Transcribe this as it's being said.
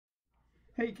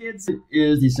Hey kids, it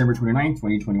is December 29th,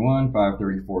 2021,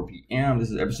 5:34 p.m.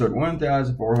 This is episode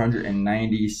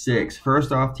 1496.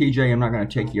 First off, TJ, I'm not going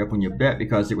to take you up on your bet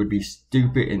because it would be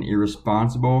stupid and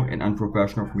irresponsible and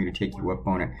unprofessional for me to take you up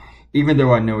on it, even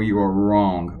though I know you are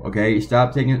wrong, okay?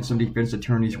 Stop taking some defense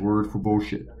attorney's word for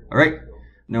bullshit, all right?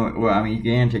 No, well, I mean, you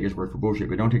can take his word for bullshit,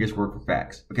 but don't take his word for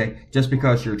facts, okay? Just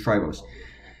because you're a tribalist.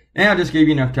 And I'll just give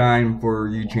you enough time for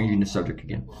you changing the subject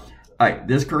again. Alright,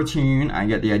 this cartoon, I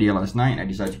got the idea last night, and I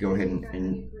decided to go ahead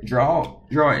and draw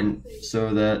it, and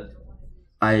so that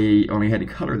I only had to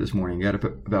color this morning. Got up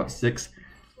at about 6,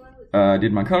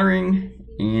 did my coloring,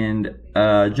 and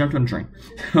jumped on the train.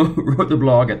 Wrote the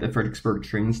blog at the Fredericksburg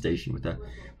train station with the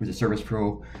Service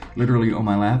Pro literally on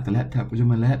my lap. The laptop was on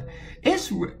my lap.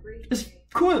 It's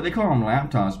cool that they call them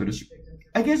laptops, but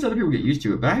I guess other people get used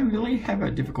to it, but I really have a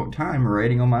difficult time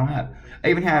writing on my lap. I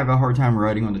even have a hard time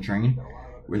writing on the train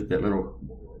with that little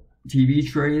TV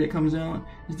tray that comes out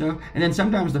and stuff. And then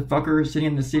sometimes the fucker sitting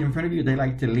in the seat in front of you, they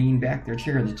like to lean back their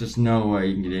chair. There's just no way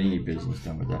you can get any business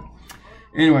done with that.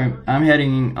 Anyway, I'm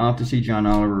heading off to see John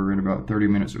Oliver in about 30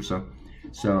 minutes or so.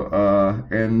 So,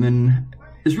 and then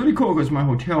it's really cool because my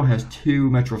hotel has 2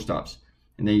 metro stops.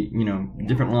 And they, you know,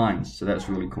 different lines. So that's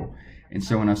really cool. And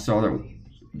so when I saw that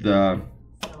the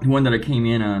one that I came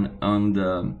in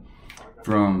on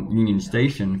from Union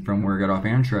Station, from where I got off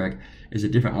Amtrak, is a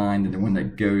different line than the one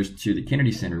that goes to the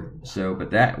Kennedy Center. So,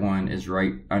 but that one is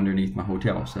right underneath my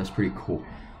hotel, so that's pretty cool.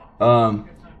 I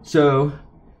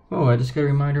just got a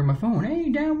reminder on my phone. Hey,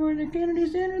 down where the Kennedy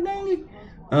Center thingy.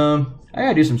 I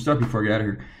gotta do some stuff before I get out of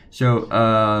here. So,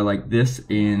 like this,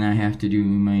 and I have to do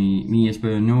my Mi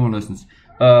Español lessons.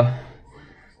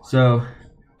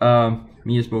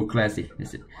 Mi Español classy.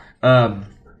 That's it.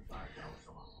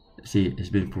 See, it's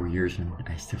been 4 years and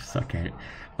I still suck at it.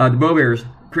 The Boeberts,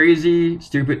 crazy,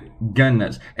 stupid gun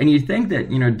nuts. And you'd think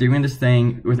that, you know, doing this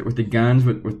thing with the guns,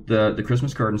 with the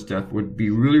Christmas card and stuff would be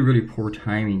really, really poor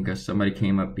timing because somebody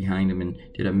came up behind them and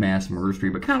did a mass murder spree.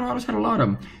 But Colorado's had a lot of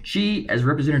them. She, as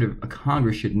representative of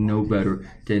Congress, should know better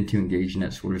than to engage in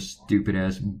that sort of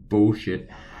stupid-ass bullshit.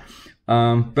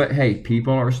 But hey,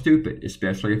 people are stupid,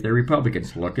 especially if they're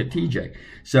Republicans. Look at TJ.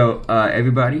 So,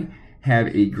 everybody,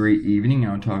 have a great evening.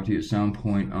 I'll talk to you at some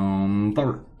point on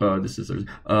this is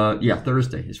Thursday. Yeah,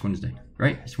 Thursday. It's Wednesday,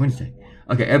 right? It's Wednesday.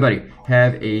 Okay, everybody,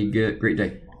 have a great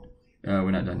day.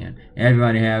 We're not done yet.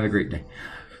 Everybody have a great day.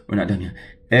 We're not done yet.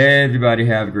 Everybody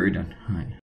have a great day. All right.